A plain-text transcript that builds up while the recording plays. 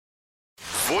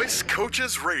Voice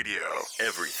Coaches Radio.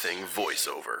 Everything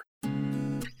voiceover.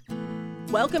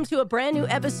 Welcome to a brand new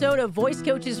episode of Voice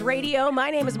Coaches Radio. My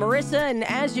name is Marissa, and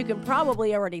as you can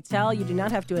probably already tell, you do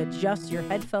not have to adjust your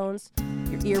headphones,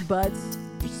 your earbuds,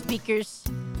 your speakers.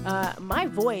 My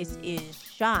voice is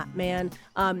shot, man.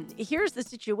 Here's the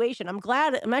situation. I'm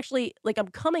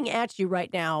coming at you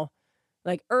right now,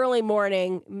 like early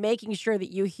morning, making sure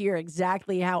that you hear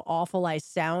exactly how awful I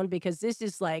sound, because this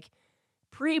is like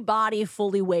pre-body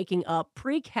fully waking up,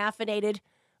 pre-caffeinated.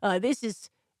 This is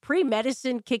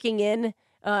pre-medicine kicking in.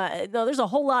 No, there's a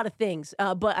whole lot of things,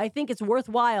 but I think it's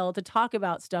worthwhile to talk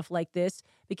about stuff like this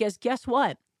because guess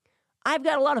what? I've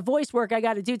got a lot of voice work I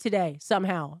got to do today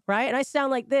somehow, right? And I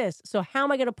sound like this. So how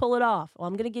am I going to pull it off? Well,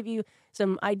 I'm going to give you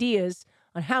some ideas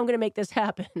on how I'm going to make this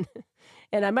happen.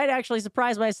 And I might actually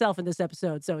surprise myself in this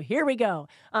episode. So here we go.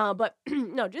 But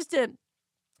no, just to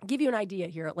give you an idea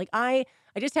here. Like I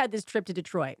just had this trip to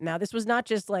Detroit. Now, this was not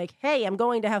just like, hey, I'm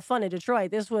going to have fun in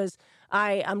Detroit. This was,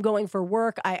 I'm going for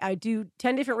work. I do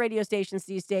 10 different radio stations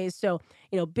these days. So,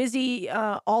 busy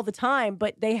all the time,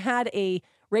 but they had a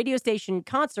radio station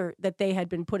concert that they had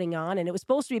been putting on, and it was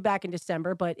supposed to be back in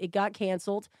December, but it got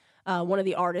canceled. One of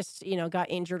the artists, got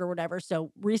injured or whatever.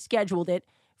 So rescheduled it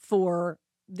for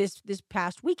this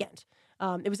past weekend.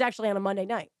 It was actually on a Monday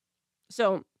night.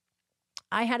 So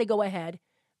I had to go ahead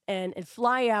and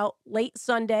fly out late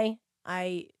Sunday.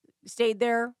 I stayed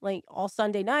there like all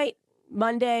Sunday night.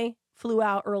 Monday, flew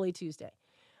out early Tuesday.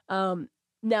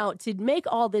 Now, to make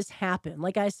all this happen,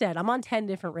 like I said, I'm on 10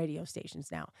 different radio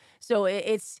stations now. So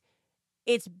it's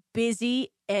busy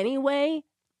anyway.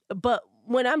 But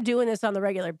when I'm doing this on the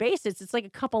regular basis, it's like a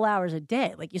couple hours a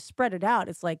day. Like you spread it out.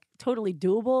 It's like totally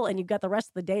doable. And you've got the rest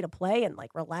of the day to play and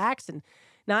like relax and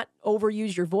not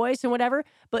overuse your voice and whatever.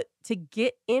 But to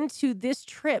get into this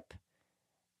trip,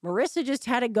 Marissa just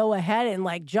had to go ahead and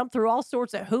like jump through all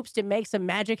sorts of hoops to make some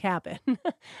magic happen.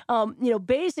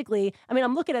 Basically,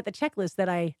 I'm looking at the checklist that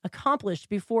I accomplished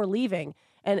before leaving.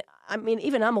 And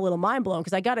even I'm a little mind blown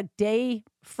because I got a day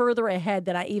further ahead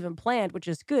than I even planned, which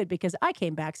is good because I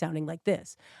came back sounding like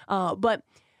this. But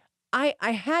I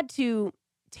had to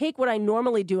take what I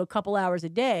normally do a couple hours a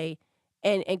day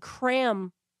and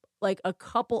cram like a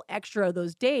couple extra of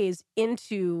those days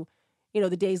into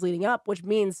the days leading up, which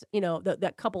means,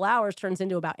 that couple hours turns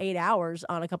into about 8 hours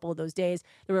on a couple of those days.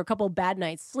 There were a couple of bad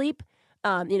nights sleep.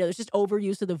 There's just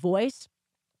overuse of the voice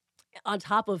on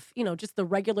top of, just the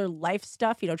regular life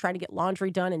stuff, trying to get laundry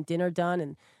done and dinner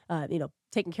done and,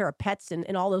 taking care of pets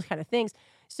and all those kind of things.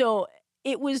 So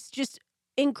it was just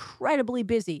incredibly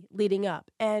busy leading up.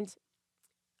 And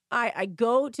I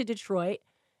go to Detroit.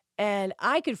 And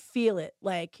I could feel it,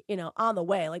 like, on the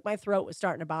way. Like, my throat was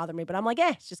starting to bother me. But I'm like,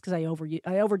 it's just because I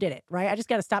overdid it, right? I just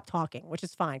got to stop talking, which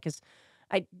is fine because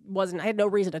I had no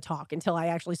reason to talk until I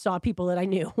actually saw people that I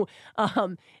knew.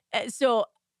 So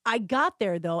I got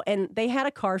there, though, and they had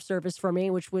a car service for me,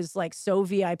 which was, like, so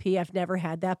VIP. I've never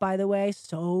had that, by the way.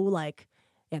 So,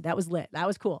 that was lit. That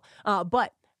was cool.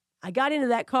 But I got into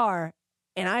that car,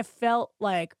 and I felt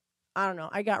like, I don't know,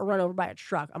 I got run over by a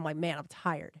truck. I'm like, man, I'm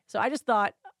tired. So I just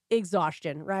thought,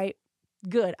 exhaustion, right?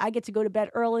 Good. I get to go to bed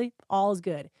early. All is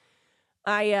good.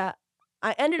 I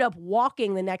ended up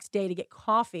walking the next day to get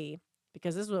coffee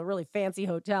because this was a really fancy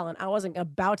hotel and I wasn't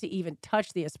about to even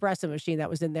touch the espresso machine that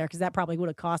was in there because that probably would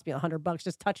have cost me $100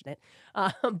 just touching it.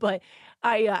 But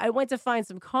I went to find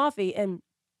some coffee and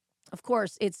of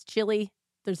course it's chilly.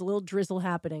 There's a little drizzle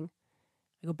happening.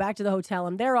 I go back to the hotel.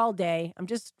 I'm there all day. I'm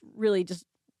just really just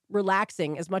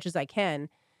relaxing as much as I can.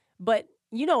 But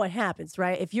you know what happens,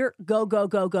 right? If you're go, go,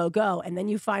 go, go, go, and then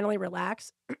you finally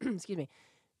relax, excuse me,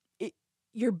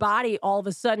 your body all of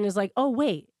a sudden is like, oh,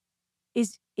 wait,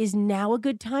 is now a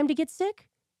good time to get sick?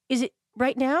 Is it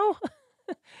right now?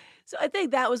 So I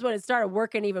think that was when it started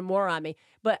working even more on me.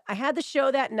 But I had the show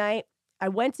that night. I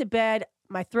went to bed.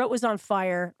 My throat was on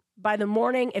fire. By the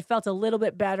morning, it felt a little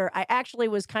bit better. I actually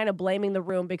was kind of blaming the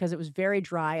room because it was very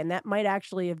dry, and that might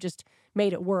actually have just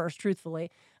made it worse,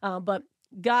 truthfully. But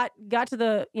got to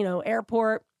the,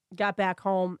 airport, got back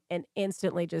home and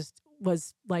instantly just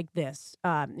was like this,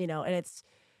 and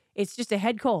it's just a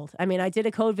head cold. I did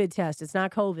a COVID test. It's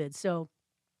not COVID. So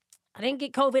I didn't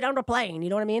get COVID on the plane. You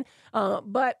know what I mean?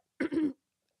 But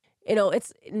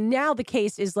it's now the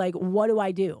case is like, what do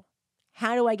I do?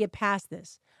 How do I get past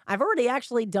this? I've already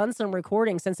actually done some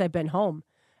recording since I've been home.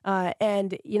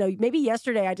 And maybe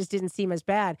yesterday I just didn't seem as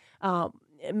bad.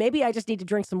 Maybe I just need to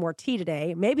drink some more tea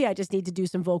today. Maybe I just need to do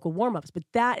some vocal warm-ups. But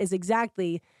that is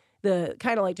exactly the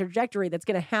kind of like trajectory that's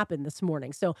going to happen this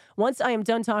morning. So once I am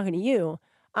done talking to you,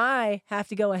 I have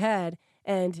to go ahead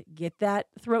and get that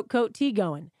throat coat tea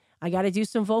going. I got to do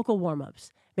some vocal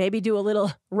warm-ups. Maybe do a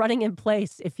little running in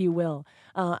place, if you will.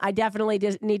 I definitely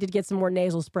need to get some more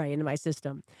nasal spray into my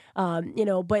system.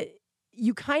 But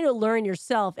you kind of learn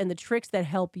yourself and the tricks that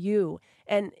help you.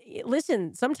 And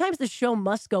listen, sometimes the show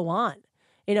must go on.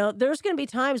 There's going to be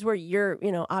times where you're,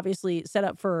 obviously set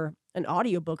up for an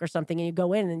audiobook or something and you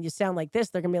go in and you sound like this.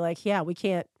 They're going to be like, yeah, we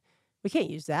can't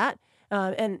use that.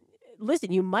 And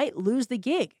listen, you might lose the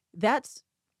gig.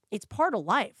 It's part of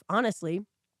life, honestly.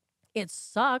 It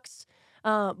sucks.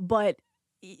 But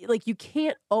like you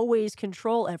can't always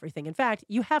control everything. In fact,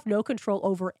 you have no control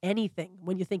over anything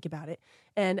when you think about it.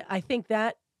 And I think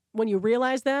that when you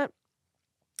realize that,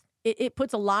 it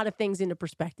puts a lot of things into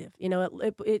perspective.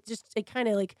 It kind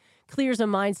of like clears a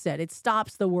mindset. It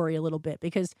stops the worry a little bit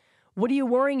because what are you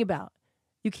worrying about?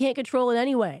 You can't control it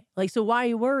anyway. Like, so why are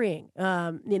you worrying?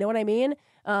 You know what I mean?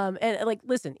 And like,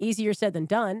 listen, easier said than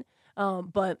done.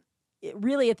 But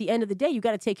really at the end of the day, you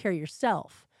got to take care of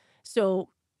yourself. So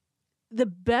the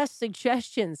best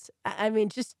suggestions,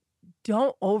 just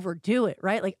don't overdo it,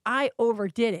 right? Like I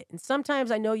overdid it. And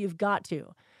sometimes I know you've got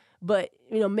to, but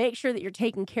make sure that you're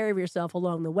taking care of yourself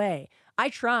along the way. I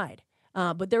tried,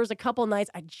 but there was a couple nights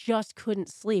I just couldn't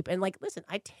sleep. And like, listen,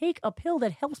 I take a pill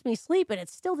that helps me sleep and it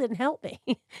still didn't help me.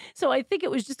 So I think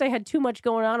it was just, I had too much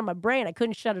going on in my brain. I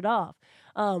couldn't shut it off.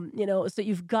 So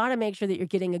you've got to make sure that you're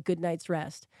getting a good night's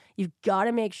rest. You've got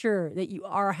to make sure that you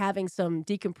are having some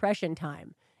decompression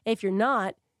time. If you're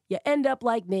not, you end up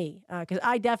like me, because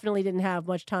I definitely didn't have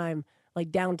much time,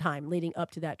 like downtime leading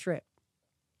up to that trip.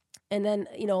 And then,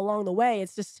 along the way,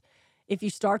 it's just, if you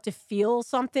start to feel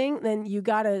something, then you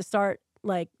got to start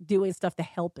like doing stuff to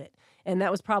help it. And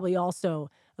that was probably also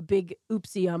a big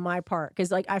oopsie on my part.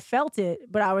 Cause like I felt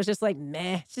it, but I was just like,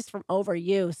 meh, it's just from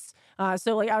overuse.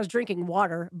 So like I was drinking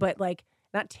water, but like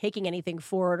not taking anything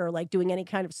for it or like doing any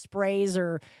kind of sprays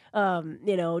or,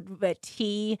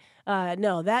 tea.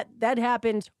 No, that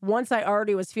happened once I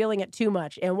already was feeling it too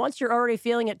much. And once you're already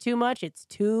feeling it too much, it's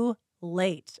too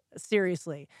late.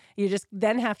 Seriously. You just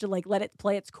then have to like let it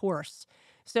play its course.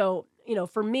 So,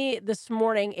 for me this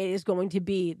morning, it is going to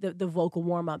be the vocal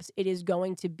warm-ups. It is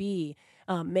going to be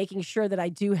making sure that I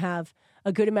do have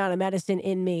a good amount of medicine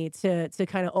in me to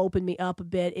kind of open me up a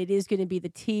bit. It is going to be the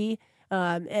tea.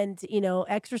 And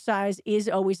exercise is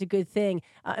always a good thing.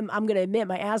 I'm going to admit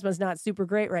my asthma is not super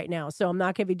great right now. So I'm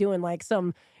not going to be doing like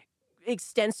some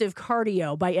extensive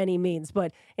cardio by any means,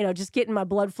 but, just getting my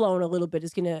blood flowing a little bit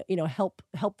is going to, help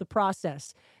the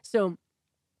process. So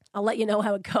I'll let you know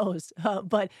how it goes.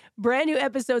 But brand new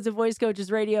episodes of Voice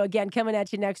Coaches Radio, again, coming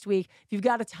at you next week. If you've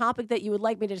got a topic that you would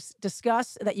like me to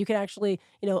discuss that you can actually,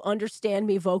 understand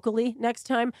me vocally next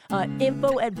time,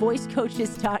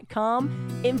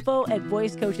 info@voicecoaches.com,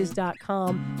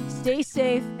 info@voicecoaches.com. Stay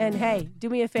safe. And hey, do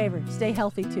me a favor, stay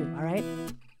healthy too. All right.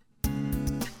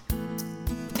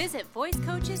 Visit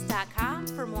voicecoaches.com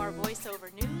for more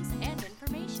voiceover news and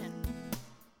information.